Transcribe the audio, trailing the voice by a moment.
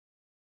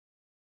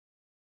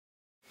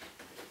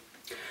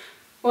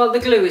While the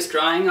glue is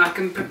drying, I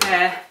can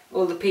prepare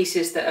all the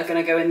pieces that are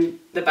going to go in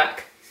the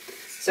back.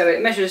 So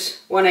it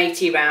measures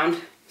 180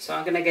 round, so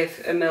I'm going to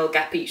give a mil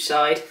gap each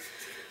side,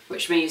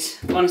 which means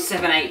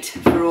 178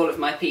 for all of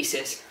my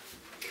pieces.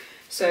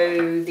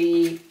 So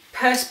the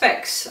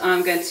perspex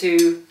I'm going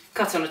to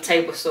cut on a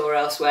table saw or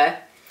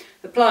elsewhere.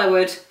 The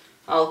plywood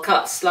I'll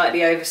cut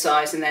slightly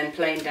oversized and then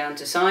plane down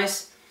to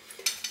size.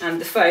 And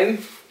the foam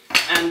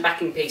and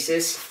backing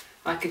pieces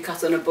I can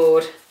cut on a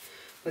board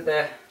with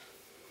a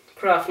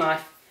craft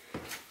knife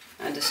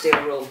and a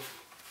steel rule.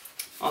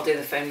 I'll do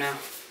the foam now.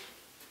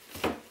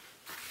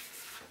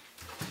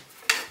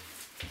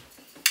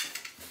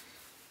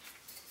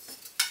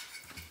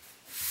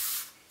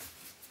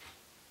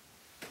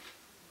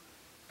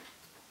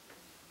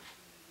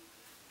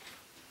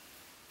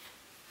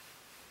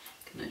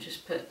 Can I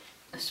just put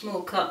a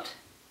small cut,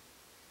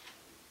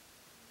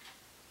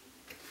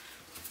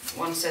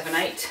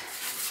 178,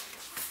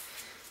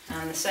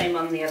 and the same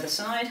on the other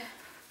side.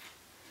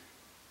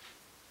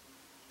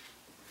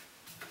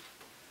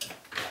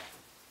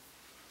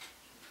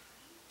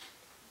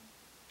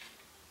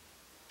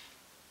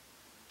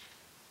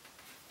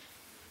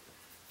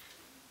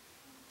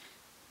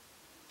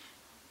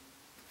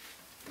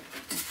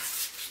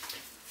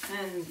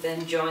 And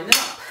then join them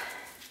up.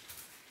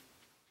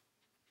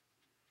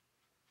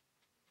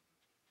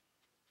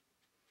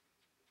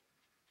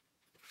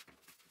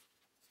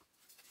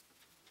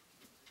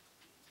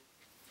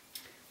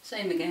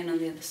 Same again on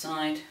the other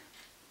side.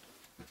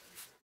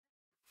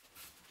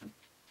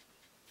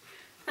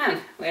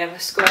 And we have a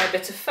square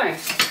bit of foam,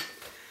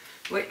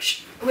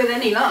 which, with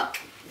any luck,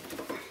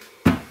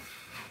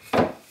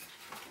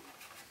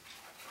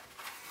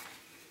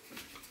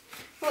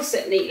 will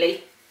sit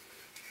neatly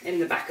in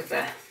the back of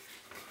there.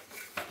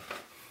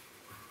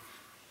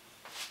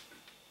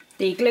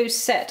 The glue's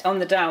set on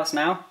the dowels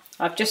now.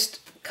 I've just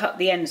cut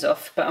the ends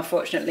off, but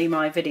unfortunately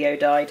my video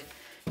died,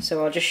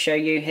 so I'll just show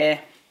you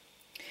here.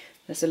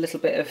 There's a little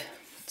bit of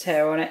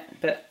tear on it,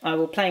 but I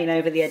will plane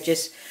over the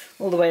edges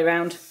all the way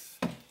around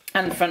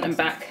and the front and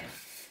back,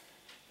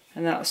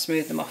 and that'll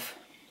smooth them off.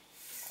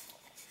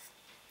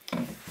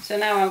 So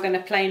now I'm going to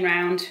plane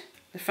round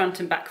the front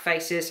and back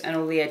faces and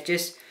all the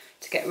edges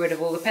to get rid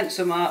of all the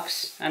pencil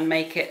marks and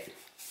make it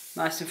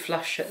nice and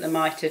flush at the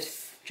mitered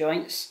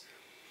joints.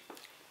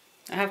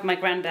 I have my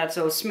granddad's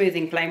old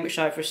smoothing plane which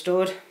I've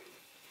restored,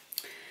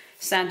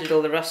 sanded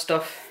all the rust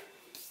off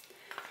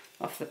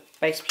the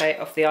base plate,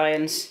 off the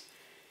irons,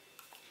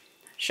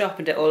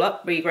 sharpened it all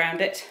up, reground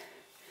it,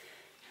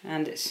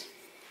 and it's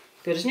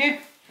good as new.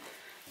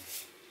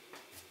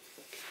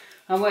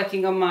 I'm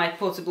working on my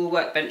portable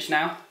workbench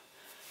now.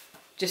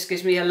 Just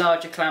gives me a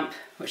larger clamp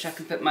which I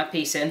can put my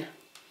piece in.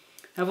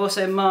 I've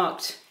also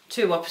marked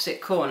two opposite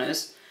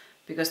corners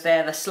because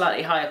they're the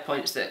slightly higher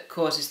points that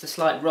causes the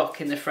slight rock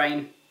in the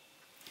frame.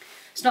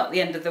 It's not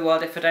the end of the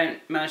world if I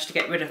don't manage to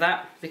get rid of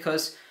that,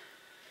 because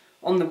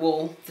on the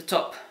wall the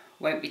top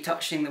won't be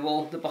touching the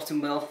wall, the bottom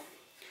will.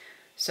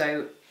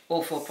 So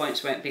all 4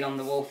 points won't be on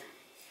the wall.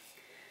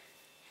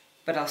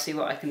 But I'll see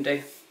what I can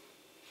do.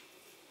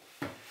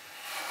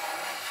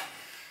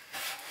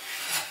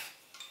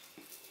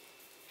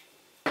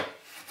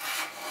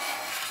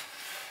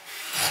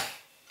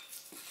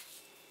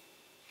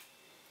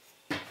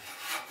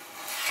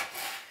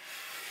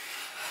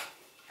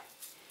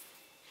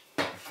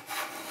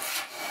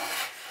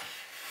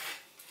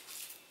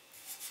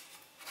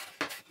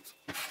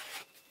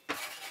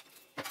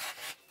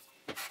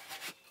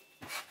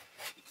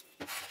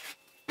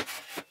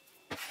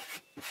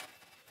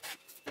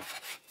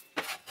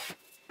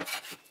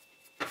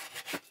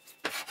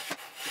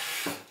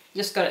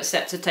 Just got it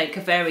set to take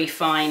a very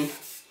fine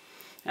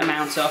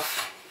amount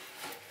off.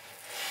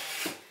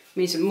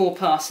 Means more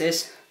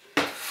passes,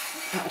 but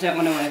I don't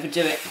want to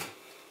overdo it.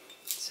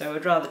 So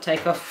I'd rather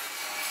take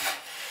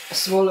off a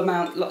small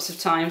amount lots of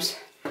times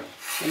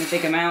than a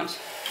big amount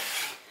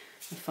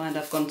and find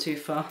I've gone too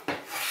far.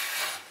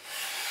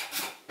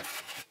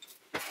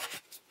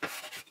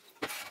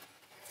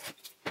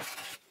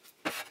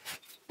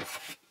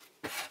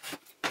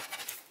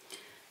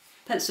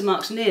 Pencil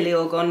marks nearly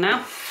all gone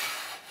now.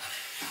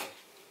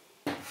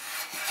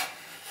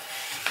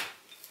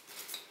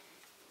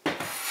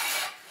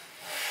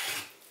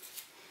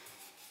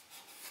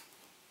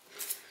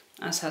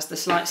 As has the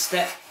slight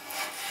step.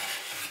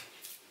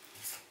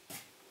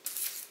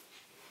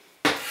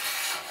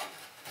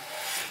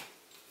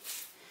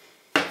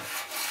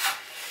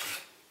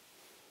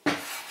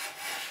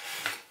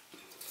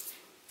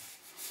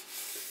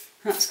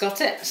 That's got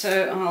it,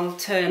 so I'll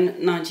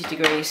turn 90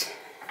 degrees.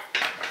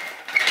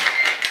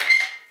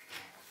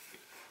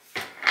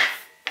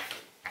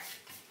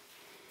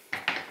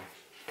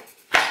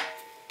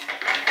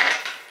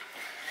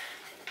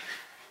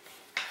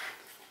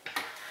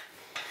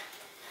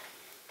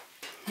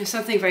 There's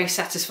something very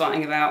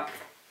satisfying about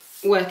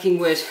working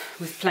wood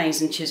with planes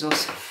and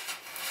chisels.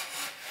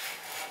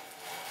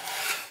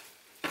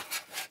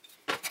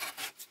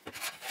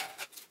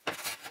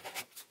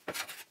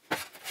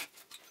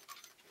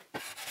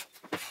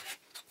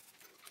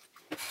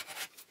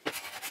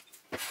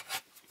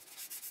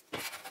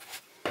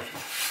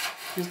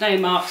 There's no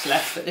marks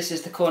left, but this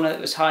is the corner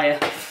that was higher.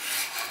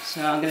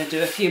 So I'm going to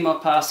do a few more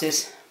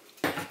passes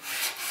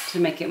to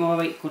make it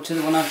more equal to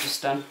the one I've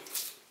just done.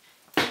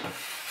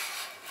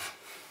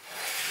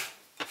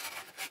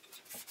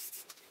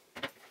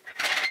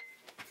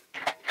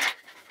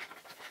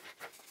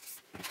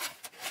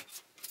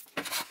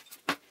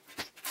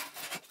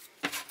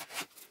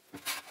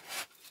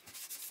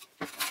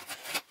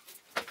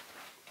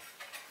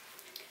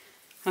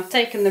 I've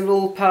taken the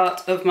rule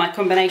part of my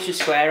combination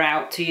square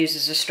out to use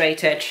as a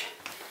straight edge,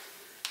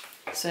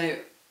 so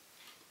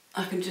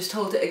I can just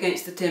hold it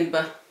against the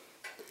timber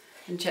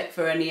and check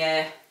for any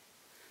air,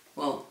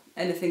 well,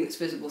 anything that's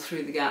visible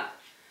through the gap.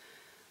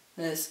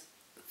 There's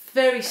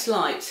very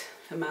slight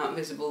amount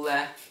visible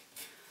there.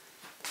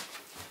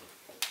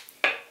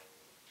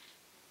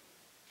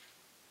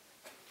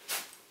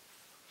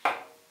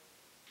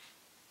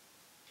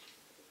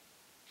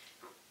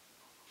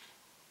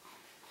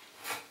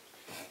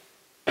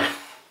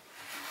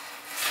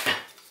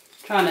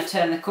 Trying to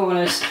turn the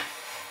corners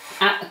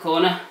at the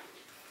corner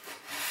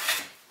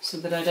so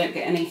that I don't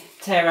get any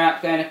tear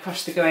out going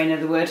across the grain of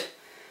the wood.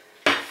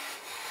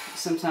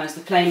 Sometimes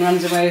the plane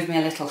runs away with me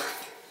a little.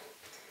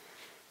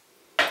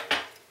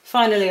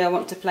 Finally, I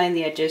want to plane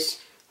the edges.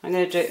 I'm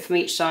going to do it from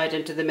each side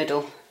into the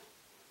middle.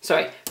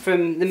 Sorry,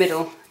 from the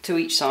middle to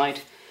each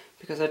side,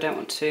 because I don't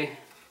want to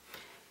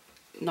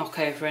knock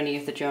over any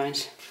of the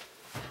joins.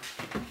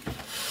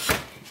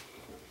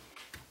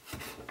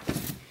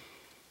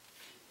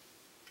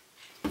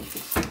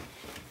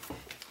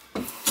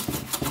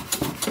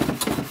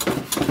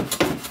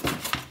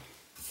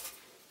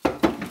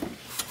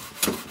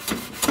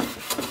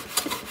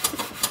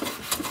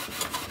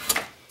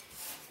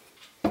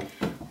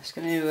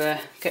 Going to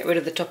get rid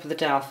of the top of the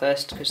dowel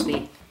first, because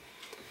the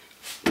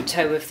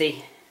toe of the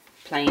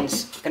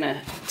plane's going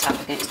to tap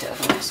against it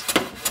otherwise.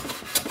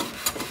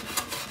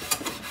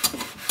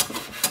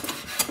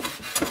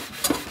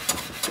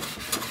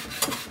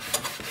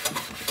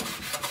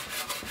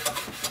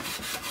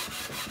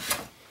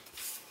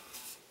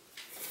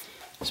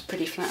 It's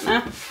pretty flat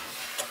now.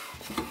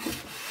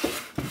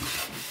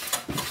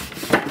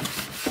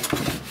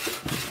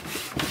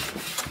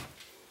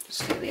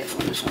 Let's get the other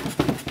one as well.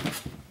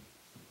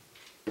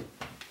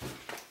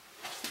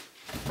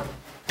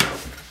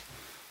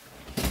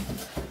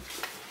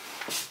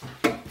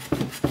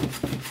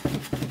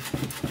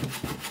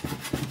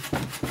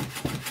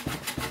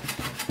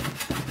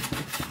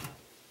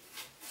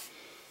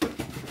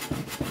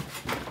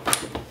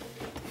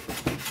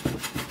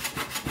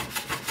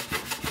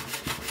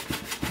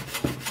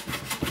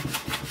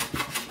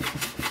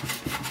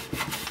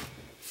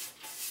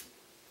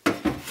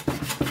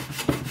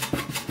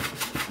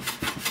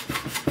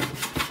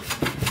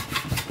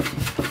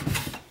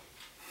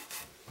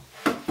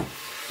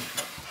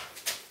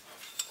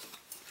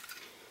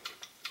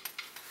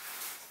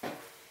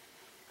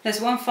 There's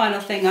one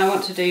final thing I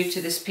want to do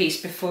to this piece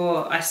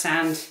before I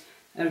sand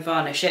and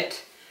varnish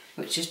it,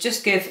 which is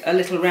just give a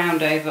little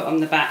round over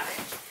on the back,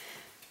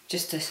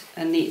 just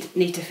a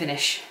neater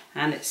finish,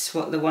 and it's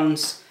what the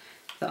ones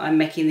that I'm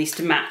making these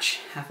to match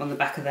have on the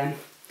back of them.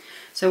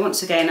 So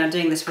once again, I'm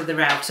doing this with the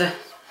router,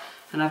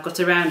 and I've got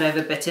a round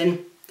over bit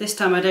in. This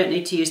time I don't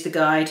need to use the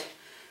guide,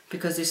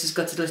 because this has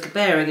got a little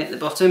bearing at the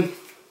bottom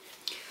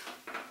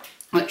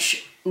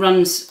which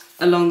runs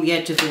along the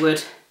edge of the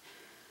wood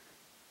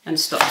and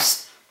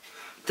stops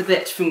the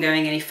bit from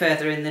going any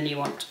further in than you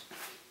want.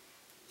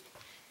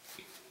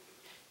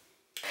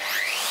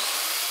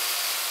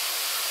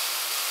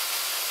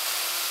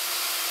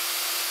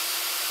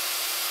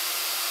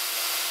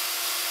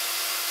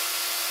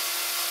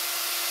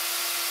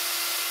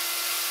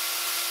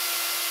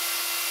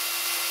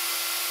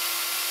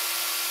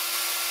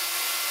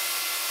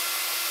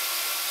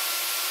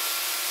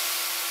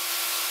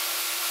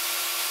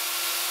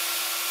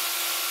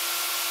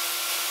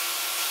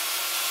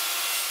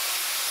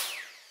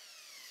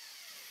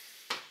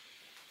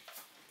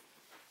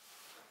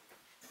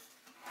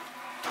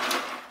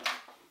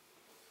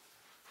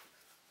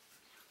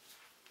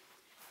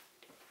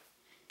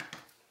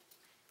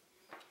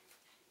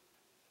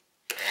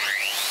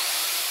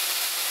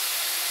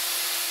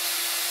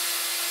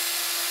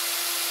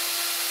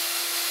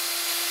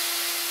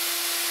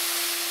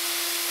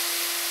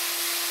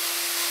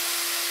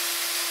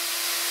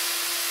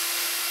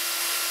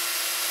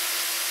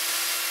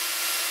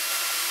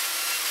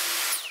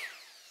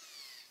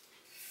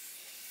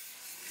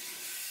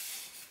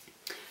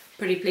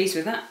 Pretty pleased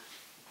with that.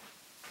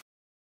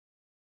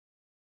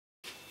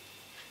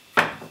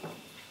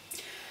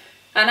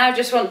 I now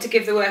just want to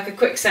give the work a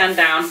quick sand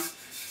down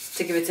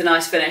to give it a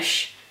nice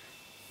finish.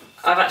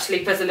 I've actually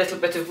put a little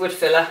bit of wood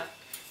filler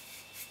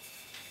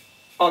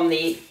on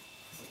the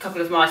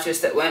couple of mitres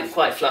that weren't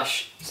quite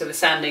flush, so the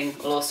sanding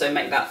will also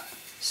make that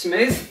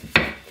smooth,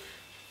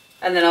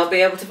 and then I'll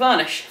be able to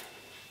varnish.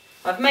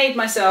 I've made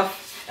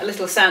myself a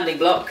little sanding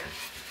block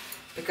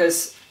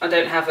because I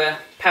don't have a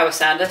power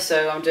sander,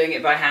 so I'm doing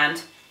it by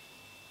hand.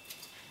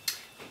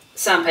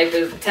 Sandpaper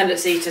has a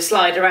tendency to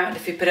slide around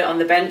if you put it on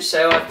the bench,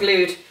 so I've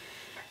glued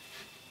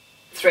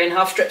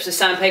 3.5 strips of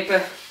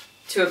sandpaper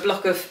to a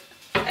block of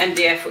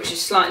MDF, which is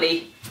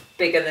slightly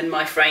bigger than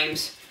my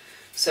frames,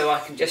 so I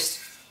can just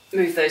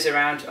move those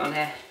around on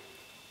here.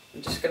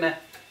 I'm just going to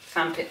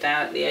clamp it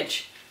down at the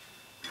edge.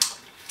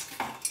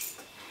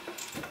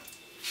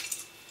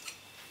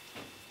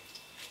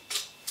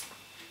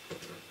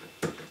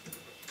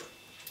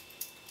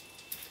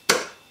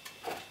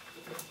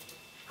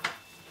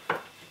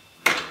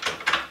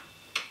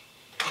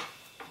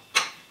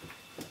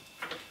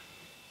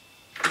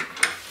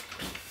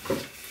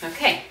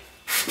 Okay.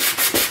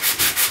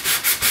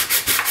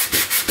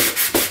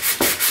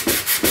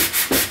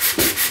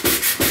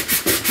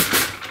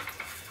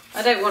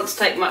 I don't want to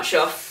take much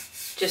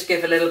off, just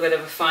give a little bit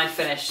of a fine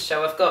finish.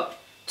 So I've got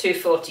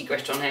 240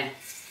 grit on here.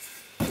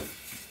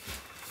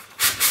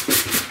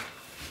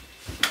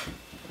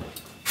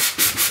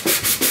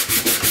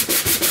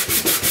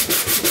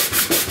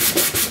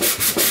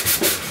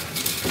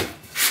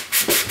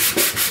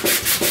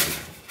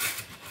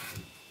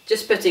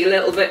 Just putting a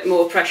little bit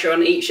more pressure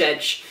on each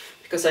edge,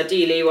 because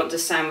ideally you want to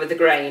sand with the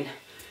grain,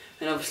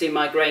 and obviously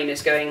my grain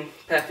is going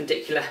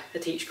perpendicular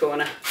at each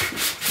corner.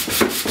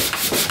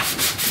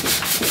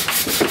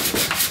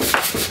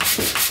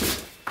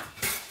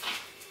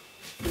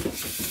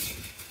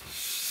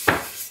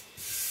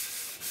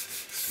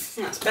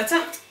 That's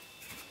better.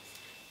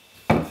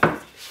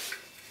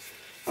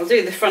 I'll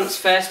do the fronts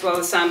first while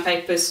the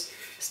sandpaper's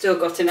still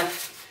got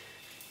enough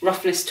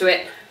roughness to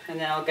it, and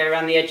then I'll go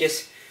around the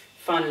edges,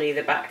 finally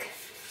the back.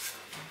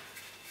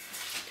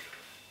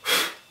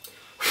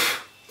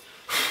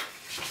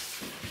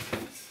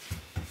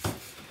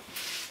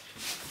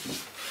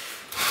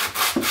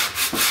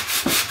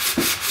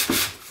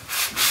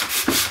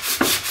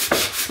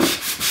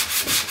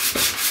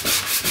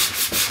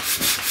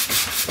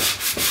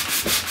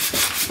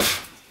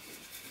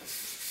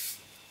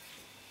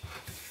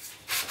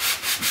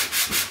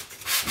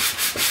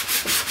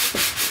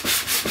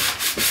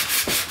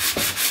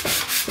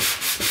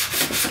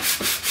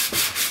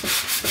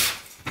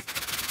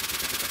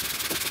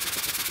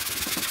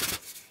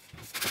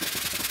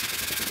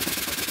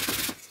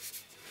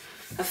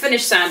 I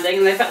finished sanding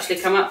and they've actually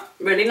come up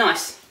really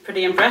nice.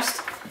 Pretty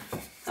impressed.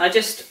 I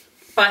just,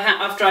 by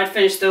hand, after I'd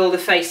finished all the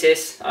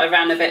faces, I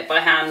ran a bit by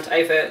hand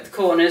over the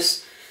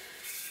corners,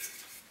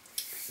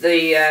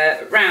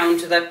 the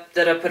round that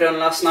I put on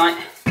last night,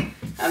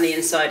 and the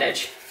inside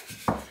edge.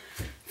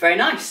 Very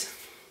nice.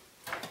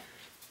 I'm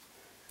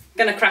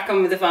going to crack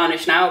on with the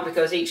varnish now,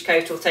 because each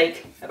coat will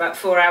take about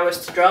 4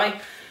 hours to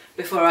dry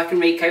before I can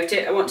recoat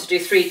it. I want to do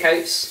 3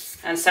 coats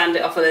and sand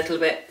it off a little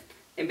bit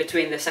in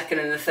between the second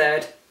and the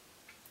third.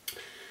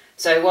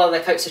 So while the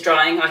coats are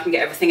drying, I can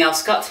get everything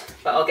else cut,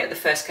 but I'll get the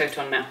first coat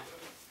on now.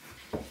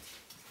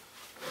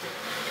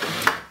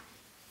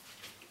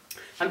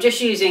 I'm just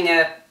using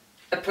a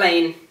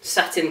plain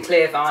satin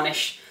clear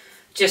varnish,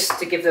 just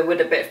to give the wood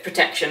a bit of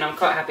protection. I'm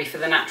quite happy for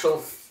the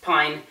natural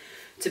pine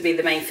to be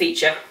the main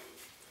feature.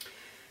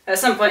 At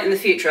some point in the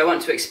future, I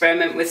want to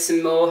experiment with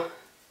some more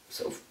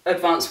sort of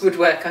advanced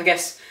woodwork, I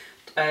guess,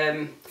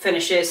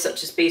 finishes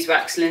such as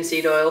beeswax,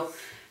 linseed oil,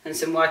 and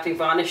some wiping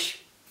varnish.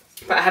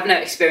 But I have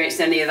not experienced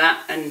any of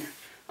that, and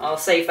I'll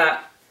save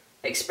that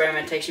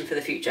experimentation for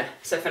the future.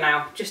 So for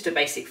now, just a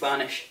basic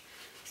varnish.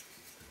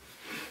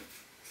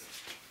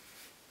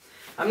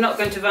 I'm not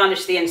going to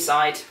varnish the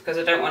inside because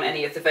I don't want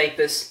any of the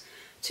vapours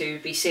to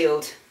be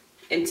sealed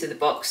into the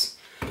box.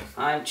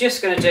 I'm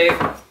just going to do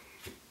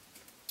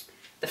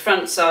the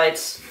front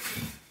sides.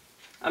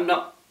 I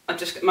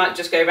might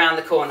just go around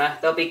the corner.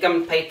 There'll be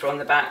gummed paper on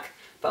the back,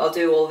 but I'll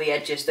do all the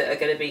edges that are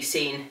going to be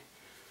seen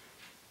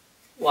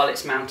while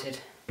it's mounted.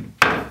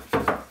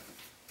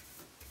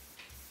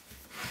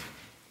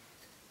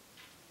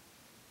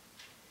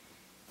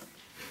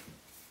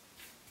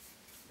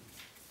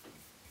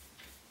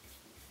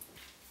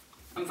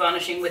 I'm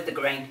varnishing with the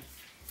grain.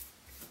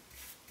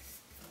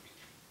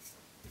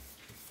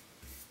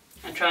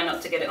 And try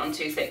not to get it on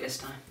too thick this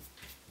time.